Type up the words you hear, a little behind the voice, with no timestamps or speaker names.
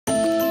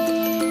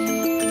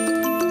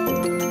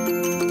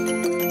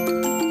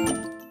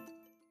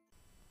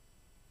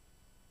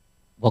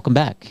Welcome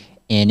back.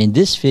 And in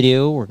this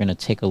video, we're going to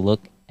take a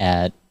look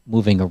at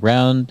moving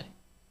around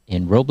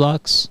in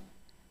Roblox.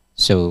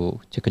 So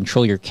to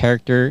control your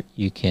character,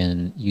 you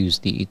can use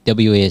the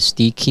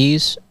WASD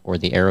keys or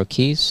the arrow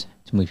keys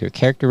to move your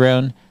character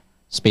around,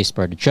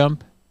 spacebar to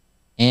jump,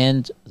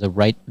 and the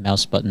right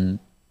mouse button,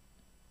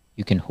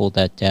 you can hold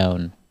that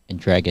down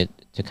and drag it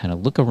to kind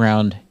of look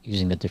around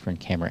using the different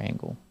camera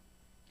angle.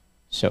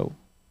 So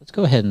let's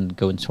go ahead and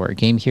go into our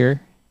game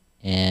here,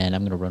 and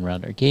I'm going to run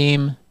around our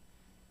game.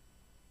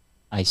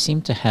 I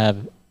seem to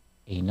have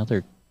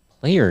another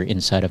player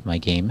inside of my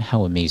game.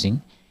 How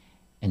amazing.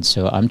 And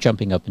so I'm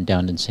jumping up and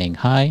down and saying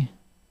hi.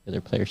 The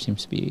other player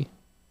seems to be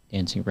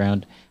dancing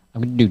around.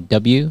 I'm going to do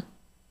W.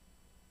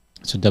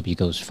 So W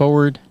goes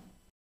forward.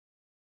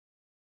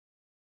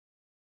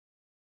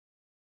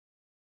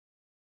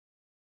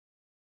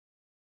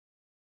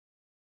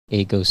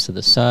 A goes to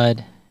the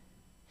side.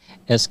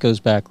 S goes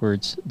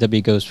backwards.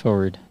 W goes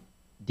forward.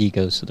 D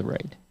goes to the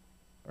right.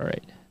 All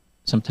right.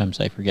 Sometimes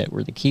I forget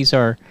where the keys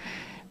are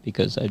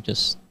because I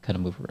just kind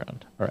of move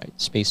around. All right,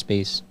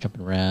 space,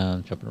 jumping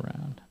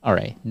around. All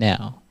right,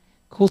 now,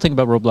 cool thing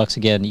about Roblox,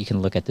 again, you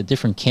can look at the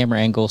different camera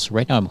angles. So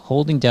right now I'm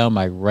holding down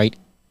my right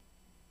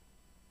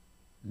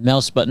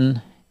mouse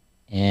button,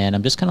 and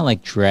I'm just kind of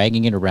like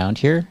dragging it around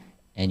here.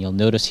 And you'll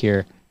notice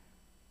here,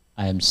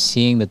 I'm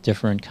seeing the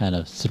different kind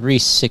of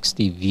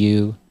 360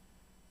 view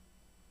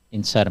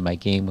inside of my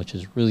game, which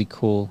is really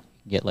cool.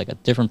 You can get like a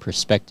different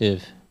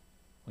perspective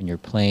when you're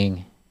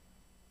playing.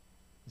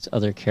 This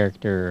other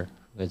character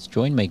who has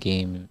joined my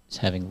game is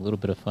having a little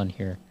bit of fun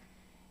here.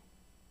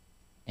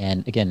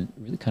 And again,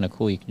 really kind of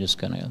cool. You can just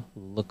kind of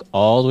look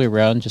all the way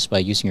around just by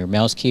using your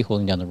mouse key,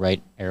 holding down the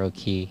right arrow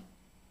key.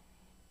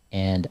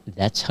 And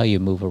that's how you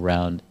move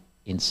around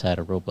inside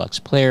a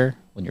Roblox player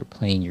when you're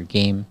playing your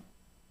game.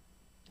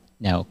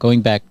 Now,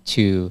 going back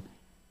to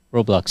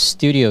Roblox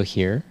Studio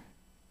here,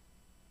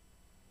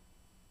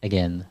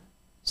 again,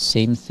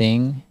 same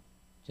thing.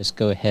 Just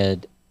go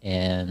ahead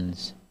and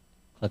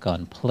click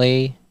on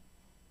play,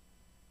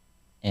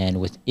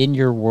 and within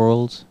your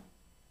world,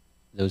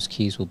 those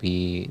keys will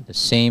be the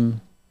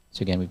same.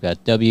 So again, we've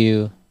got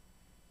W,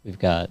 we've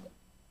got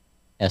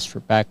S for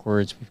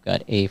backwards, we've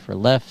got A for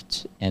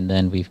left, and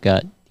then we've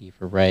got D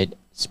for right,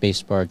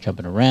 spacebar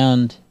jumping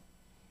around.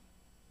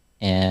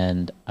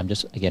 And I'm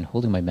just, again,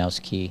 holding my mouse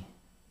key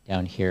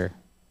down here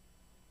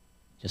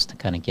just to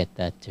kind of get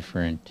that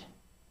different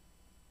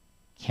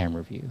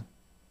camera view.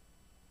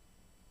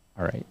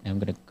 All right, now I'm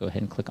going to go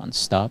ahead and click on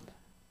stop.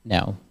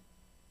 Now,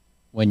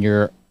 when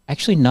you're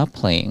actually not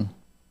playing,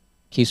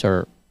 keys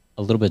are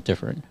a little bit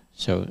different.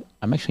 So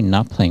I'm actually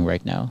not playing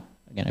right now.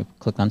 Again, I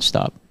click on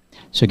stop.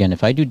 So again,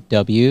 if I do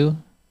W,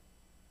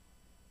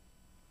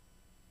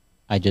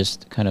 I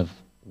just kind of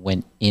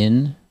went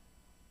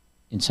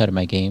inside of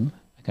my game.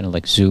 I kind of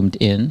like zoomed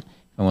in.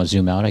 If I want to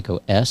zoom out, I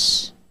go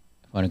S.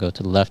 If I want to go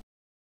to the left,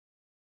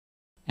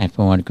 and if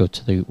I want to go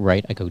to the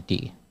right, I go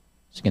D.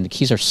 So again, the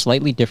keys are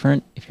slightly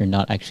different if you're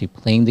not actually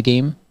playing the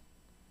game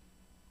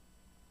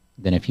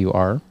than if you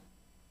are.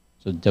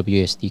 So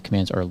WASD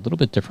commands are a little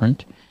bit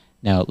different.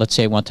 Now, let's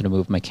say I wanted to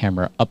move my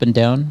camera up and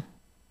down.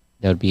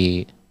 That would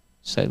be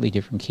slightly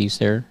different keys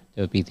there.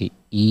 That would be the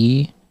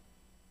E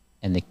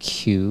and the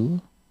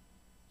Q.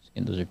 So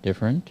again, those are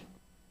different.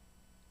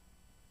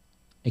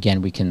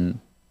 Again, we can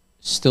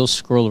still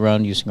scroll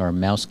around using our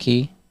mouse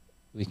key.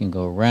 We can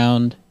go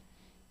around.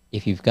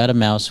 If you've got a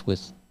mouse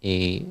with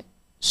a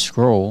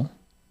scroll,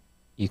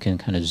 you can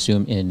kind of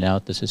zoom in and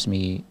out. This is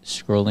me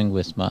scrolling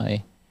with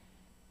my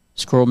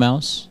scroll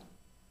mouse.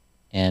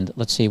 And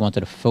let's say you wanted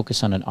to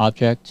focus on an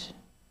object.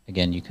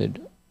 Again, you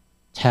could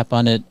tap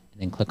on it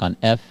and then click on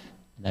F,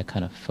 and that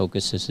kind of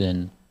focuses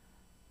in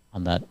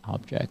on that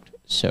object.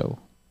 So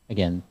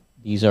again,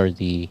 these are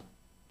the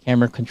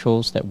camera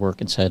controls that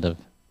work inside of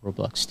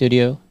Roblox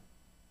Studio.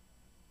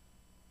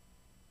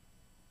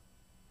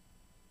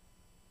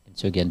 And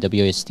so again,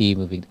 WASD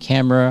moving the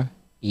camera,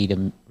 E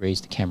to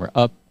raise the camera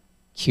up,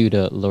 Q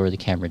to lower the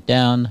camera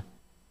down.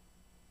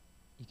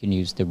 You can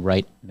use the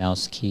right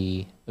mouse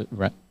key,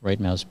 right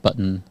mouse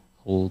button,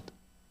 hold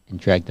and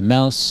drag the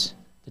mouse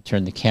to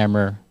turn the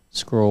camera.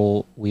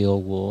 Scroll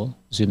wheel will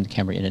zoom the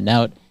camera in and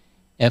out.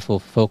 F will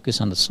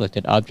focus on the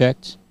selected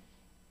object.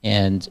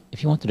 And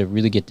if you wanted to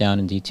really get down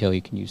in detail,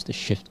 you can use the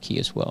shift key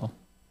as well.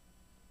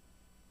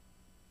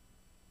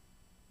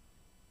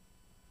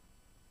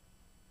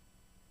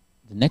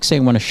 The next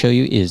thing I want to show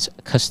you is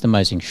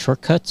customizing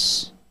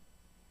shortcuts.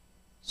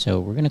 So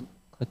we're going to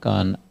click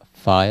on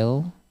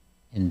File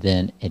and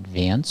then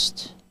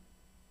Advanced.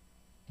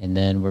 And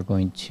then we're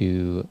going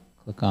to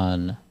click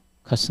on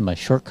Customize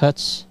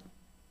Shortcuts.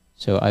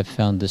 So I've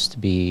found this to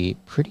be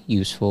pretty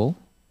useful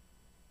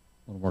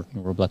when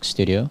working in Roblox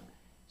Studio.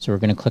 So we're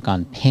going to click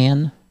on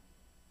Pan.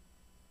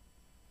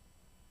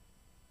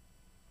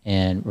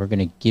 And we're going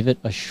to give it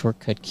a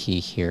shortcut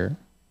key here.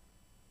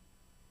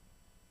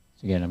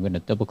 So again, I'm going to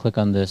double click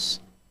on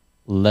this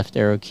left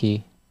arrow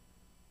key.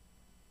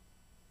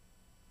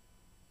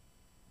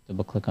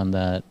 Double click on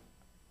that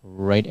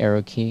right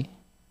arrow key.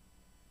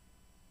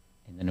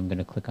 And then I'm going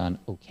to click on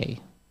OK.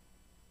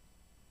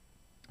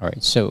 All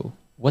right, so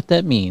what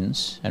that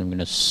means, and I'm going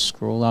to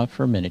scroll out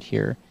for a minute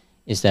here,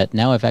 is that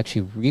now I've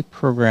actually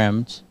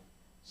reprogrammed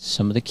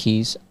some of the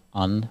keys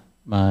on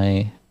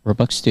my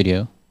Roblox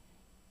Studio.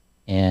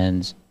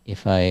 And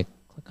if I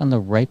click on the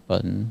right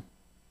button,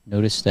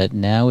 notice that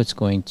now it's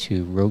going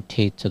to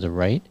rotate to the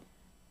right.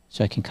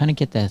 So I can kind of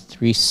get that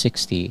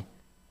 360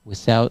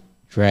 without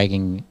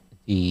dragging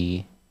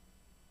the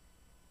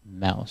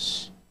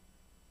mouse.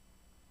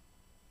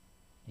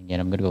 Again,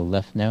 I'm going to go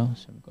left now.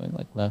 So I'm going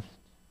like left,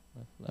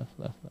 left, left,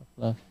 left, left,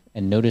 left.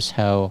 And notice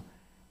how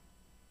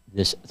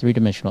this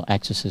three-dimensional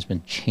axis has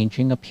been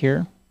changing up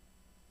here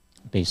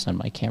based on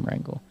my camera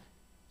angle.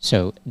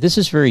 So this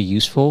is very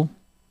useful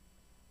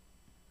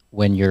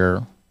when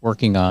you're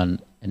working on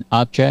an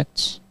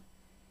object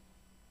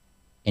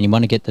and you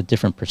want to get the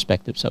different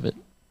perspectives of it.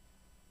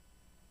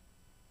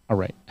 All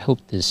right, I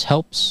hope this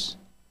helps,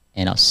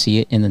 and I'll see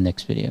you in the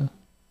next video.